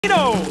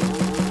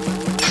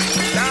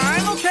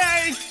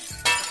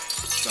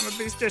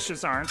these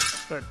dishes aren't,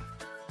 but...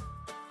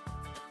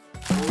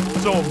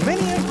 So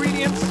many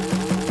ingredients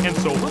and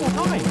so little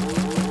time.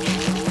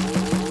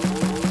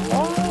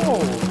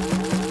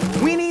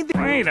 Oh, we need the...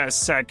 Wait a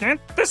second.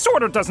 This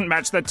order doesn't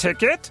match the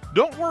ticket.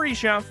 Don't worry,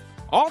 Chef.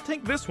 I'll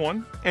take this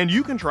one, and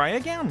you can try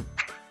again.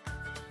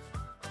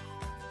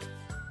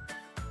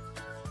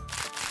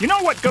 You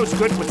know what goes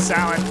good with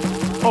salad?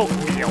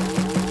 Oatmeal.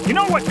 You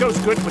know what goes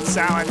good with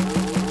salad?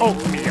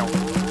 Oatmeal.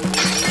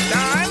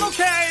 I'm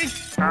okay.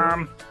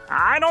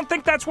 I don't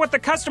think that's what the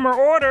customer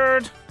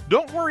ordered.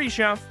 Don't worry,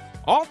 Chef.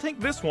 I'll take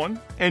this one,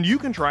 and you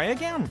can try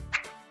again.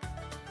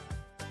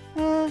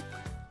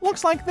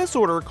 Looks like this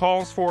order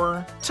calls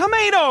for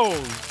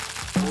tomatoes.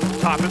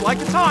 Top it like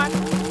it's hot.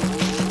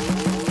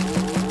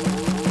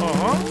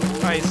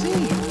 I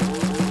see.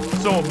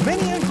 So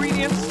many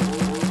ingredients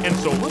and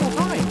so little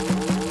time.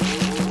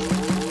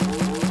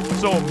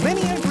 So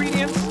many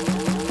ingredients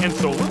and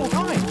so little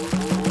time.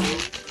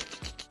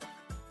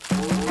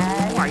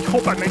 Oh, I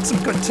hope I make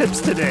some good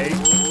tips today.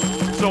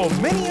 So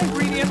many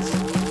ingredients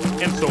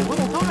and so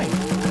little time.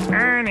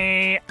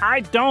 Ernie, I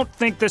don't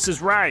think this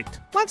is right.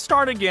 Let's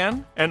start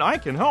again, and I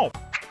can help.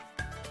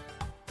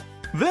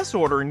 This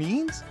order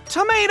needs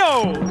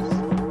tomatoes.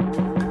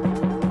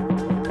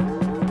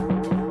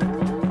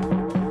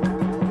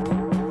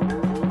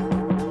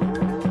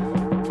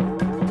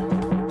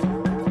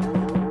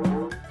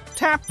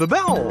 Tap the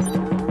bell.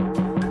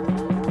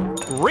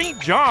 Great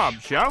job,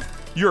 Chef.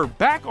 You're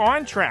back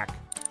on track.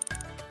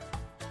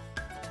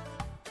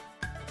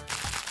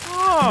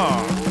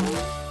 Oh,